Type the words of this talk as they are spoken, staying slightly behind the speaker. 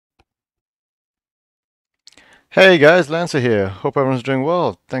Hey guys, Lancer here. Hope everyone's doing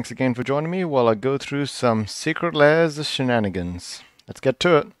well. Thanks again for joining me while I go through some Secret Lairs shenanigans. Let's get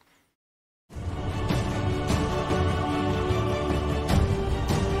to it.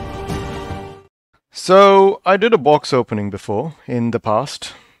 So, I did a box opening before in the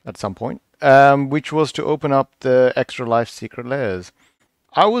past, at some point, which was to open up the Extra Life Secret Lairs.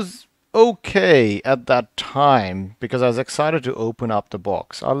 I was okay at that time because I was excited to open up the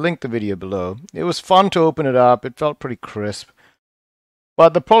box. I'll link the video below. It was fun to open it up, it felt pretty crisp.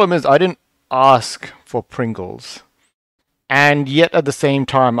 But the problem is, I didn't ask for Pringles. And yet, at the same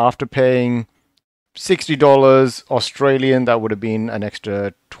time, after paying $60 Australian, that would have been an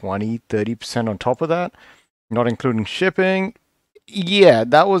extra 20-30% on top of that, not including shipping. Yeah,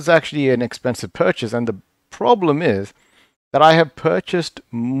 that was actually an expensive purchase. And the problem is that I have purchased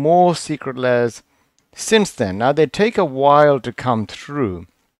more Secret Lairs since then. Now, they take a while to come through.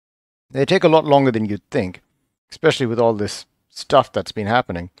 They take a lot longer than you'd think, especially with all this stuff that's been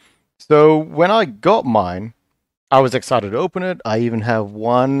happening. So when I got mine, I was excited to open it. I even have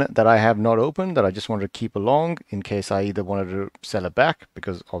one that I have not opened that I just wanted to keep along in case I either wanted to sell it back,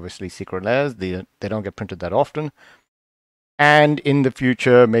 because obviously Secret Lairs, they don't get printed that often. And in the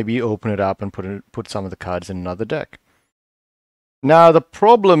future, maybe open it up and put some of the cards in another deck. Now, the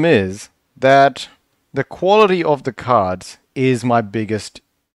problem is that the quality of the cards is my biggest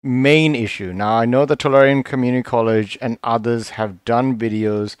main issue. Now, I know the Tolarian Community College and others have done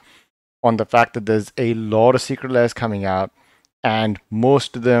videos on the fact that there's a lot of Secret Lairs coming out, and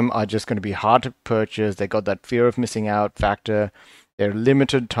most of them are just going to be hard to purchase. They got that fear of missing out factor. They're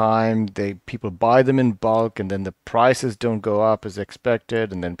limited time. People buy them in bulk, and then the prices don't go up as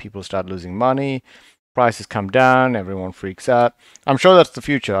expected, and then people start losing money. Prices come down, everyone freaks out. I'm sure that's the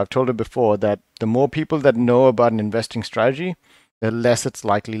future. I've told it before that the more people that know about an investing strategy, the less it's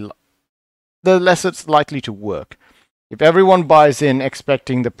likely to work. If everyone buys in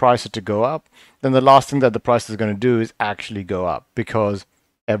expecting the prices to go up, then the last thing that the price is going to do is actually go up, because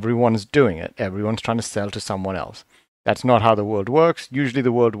everyone's doing it. Everyone's trying to sell to someone else. That's not how the world works. Usually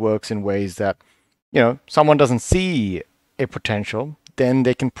the world works in ways that, someone doesn't see a potential, then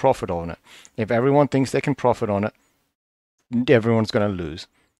they can profit on it. If everyone thinks they can profit on it, everyone's going to lose.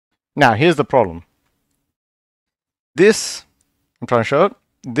 Now, here's the problem. I'm trying to show it.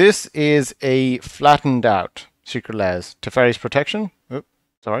 This is a flattened out Secret Lairs. Teferi's Protection. Oops,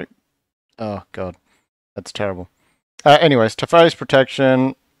 sorry. Oh, God. That's terrible. Anyways, Teferi's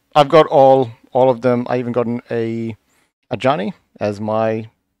Protection. I've got all of them. I even got a Johnny as my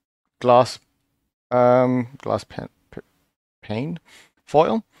glass pane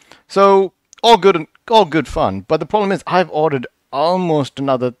foil. So all good fun. But the problem is I've ordered almost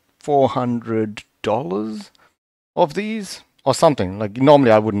another $400 of these or something. Like,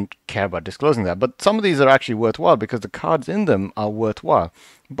 normally I wouldn't care about disclosing that, but some of these are actually worthwhile because the cards in them are worthwhile.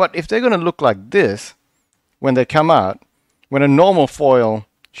 But if they're going to look like this when they come out, when a normal foil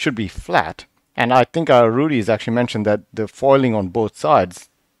should be flat, and I think Rudy has actually mentioned that the foiling on both sides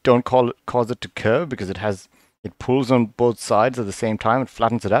don't cause it to curve because it pulls on both sides at the same time, it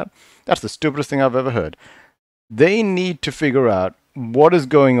flattens it out. That's the stupidest thing I've ever heard. They need to figure out what is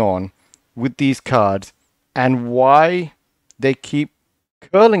going on with these cards and why they keep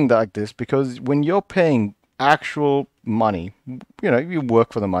curling like this, because when you're paying actual money, you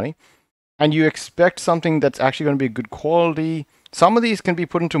work for the money, and you expect something that's actually going to be good quality. Some of these can be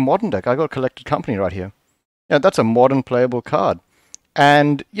put into modern deck. I got Collected Company right here. Yeah, that's a modern playable card.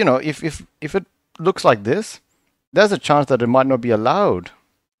 And, if it looks like this, there's a chance that it might not be allowed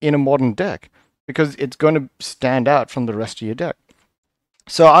in a modern deck because it's going to stand out from the rest of your deck.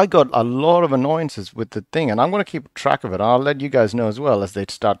 So I got a lot of annoyances with the thing, and I'm going to keep track of it. I'll let you guys know as well as they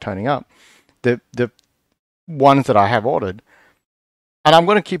start turning up, the ones that I have ordered. And I'm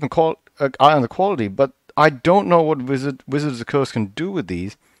going to keep an eye on the quality, but I don't know what Wizards of the Coast can do with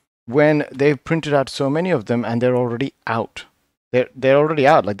these when they've printed out so many of them and they're already out. They're already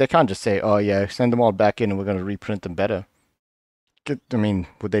out. Like, they can't just say, oh yeah, send them all back in and we're going to reprint them better. I mean,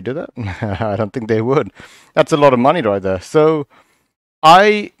 would they do that? I don't think they would. That's a lot of money right there. So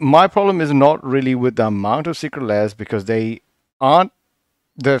my problem is not really with the amount of Secret Lairs, because the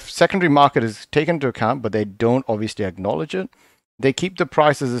secondary market is taken into account, but they don't obviously acknowledge it. They keep the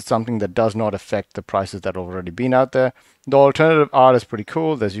prices as something that does not affect the prices that have already been out there. The alternative art is pretty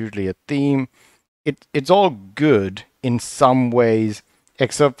cool. There's usually a theme. It's all good in some ways,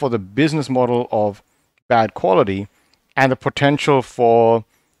 except for the business model of bad quality and the potential for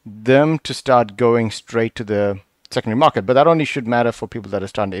them to start going straight to the secondary market. But that only should matter for people that are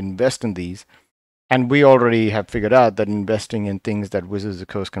starting to invest in these. And we already have figured out that investing in things that Wizards of the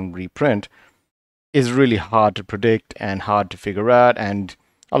Coast can reprint is really hard to predict and hard to figure out. And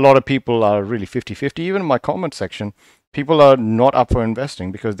a lot of people are really 50-50. Even in my comment section, people are not up for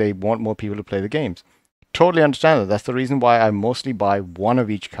investing because they want more people to play the games. Totally understand that. That's the reason why I mostly buy one of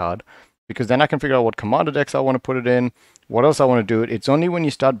each card, because then I can figure out what commander decks I want to put it in, what else I want to do it. It's only when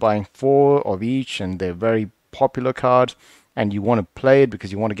you start buying 4 of each and they're very popular cards and you want to play it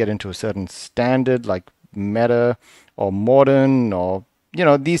because you want to get into a certain standard like meta or modern or, you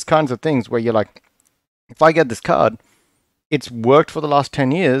know, these kinds of things where you're like, if I get this card, it's worked for the last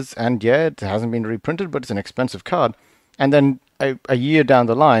 10 years and yeah, it hasn't been reprinted, but it's an expensive card. And then a year down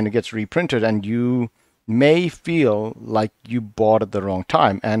the line, it gets reprinted and you may feel like you bought at the wrong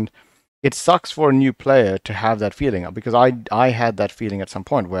time. And it sucks for a new player to have that feeling, because I had that feeling at some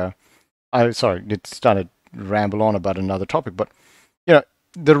point where sorry, it started to ramble on about another topic, but you know,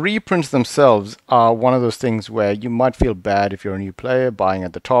 the reprints themselves are one of those things where you might feel bad if you're a new player buying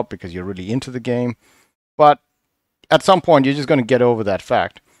at the top because you're really into the game, but at some point you're just going to get over that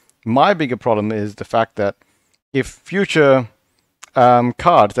fact. My bigger problem is the fact that if future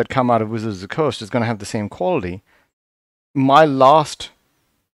cards that come out of Wizards of the Coast is going to have the same quality, my last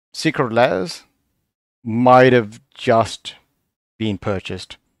Secret Lairs might have just been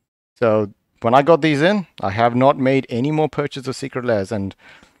purchased. So when I got these in, I have not made any more purchase of Secret Lairs, and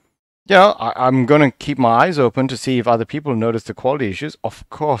you know, I'm going to keep my eyes open to see if other people notice the quality issues. Of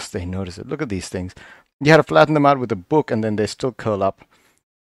course they notice it. Look at these things. You had to flatten them out with a book and then they still curl up.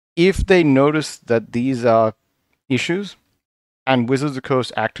 If they notice that these are issues and Wizards of the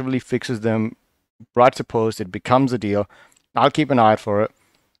Coast actively fixes them, writes a post, it becomes a deal, I'll keep an eye out for it.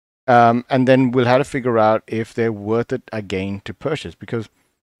 And then we'll have to figure out if they're worth it again to purchase, because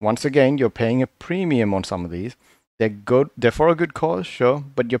once again, you're paying a premium on some of these. They're good, they're for a good cause, sure,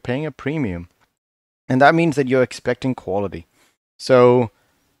 but you're paying a premium. And that means that you're expecting quality. So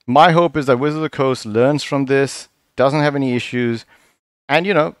my hope is that Wizards of the Coast learns from this, doesn't have any issues, and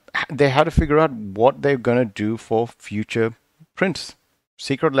you know, they had to figure out what they're going to do for future prints,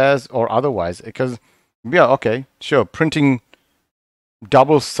 Secret Lairs or otherwise. Because, yeah, okay, sure, printing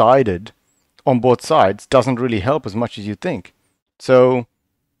double-sided on both sides doesn't really help as much as you think. So,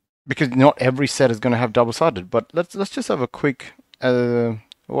 because not every set is going to have double-sided. But let's just have a quick.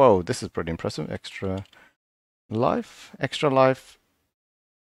 Whoa, this is pretty impressive. Extra life.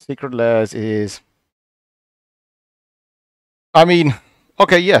 Secret Lairs is. I mean,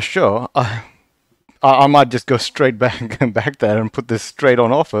 okay, yeah, sure. I might just go straight back there and put this straight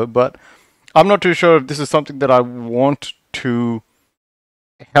on offer, but I'm not too sure if this is something that I want to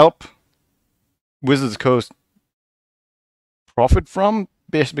help Wizards Coast profit from,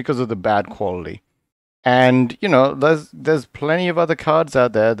 based because of the bad quality. And you know, there's plenty of other cards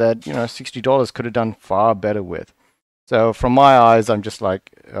out there that, you know, $60 could have done far better with. So from my eyes, I'm just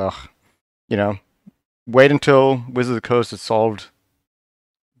like, ugh, you know, wait until Wizards of the Coast has solved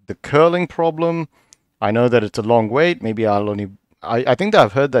the curling problem. I know that it's a long wait. Maybe I'll only. I think that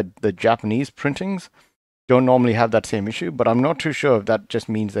I've heard that the Japanese printings don't normally have that same issue, but I'm not too sure if that just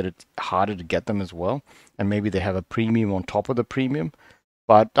means that it's harder to get them as well, and maybe they have a premium on top of the premium.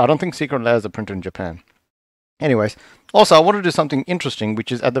 But I don't think Secret Lairs are printed in Japan. Anyways, also I wanted to do something interesting,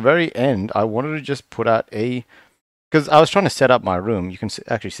 which is at the very end, I wanted to just put out a. Because I was trying to set up my room. You can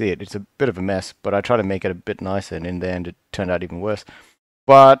actually see it. It's a bit of a mess, but I try to make it a bit nicer, and in the end it turned out even worse.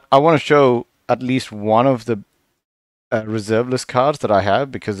 But I want to show at least one of the reserve list cards that I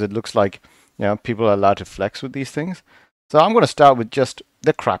have, because it looks like, you know, people are allowed to flex with these things. So I'm going to start with just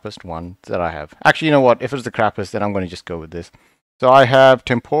the crappiest one that I have. Actually, you know what? If it's the crappiest, then I'm going to just go with this. So I have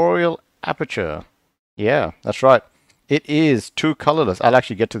Temporal Aperture. Yeah, that's right. It is 2 colorless. I'll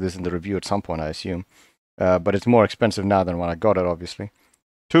actually get to this in the review at some point, I assume. But it's more expensive now than when I got it, obviously.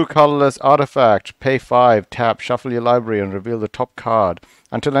 2 colorless artifact. Pay 5, tap, shuffle your library, and reveal the top card.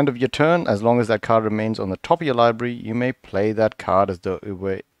 Until end of your turn, as long as that card remains on the top of your library, you may play that card as though it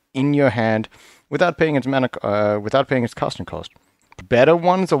were in your hand without paying its casting cost. Better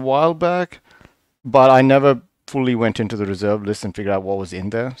ones a while back, but I never fully went into the reserve list and figured out what was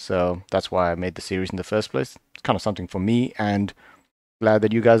in there. So that's why I made the series in the first place. It's kind of something for me, and glad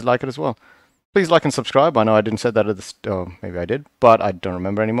that you guys like it as well. Please like and subscribe. I know I didn't say that at the start. Maybe I did, but I don't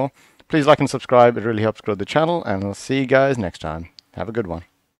remember anymore. Please like and subscribe. It really helps grow the channel, and I'll see you guys next time. Have a good one.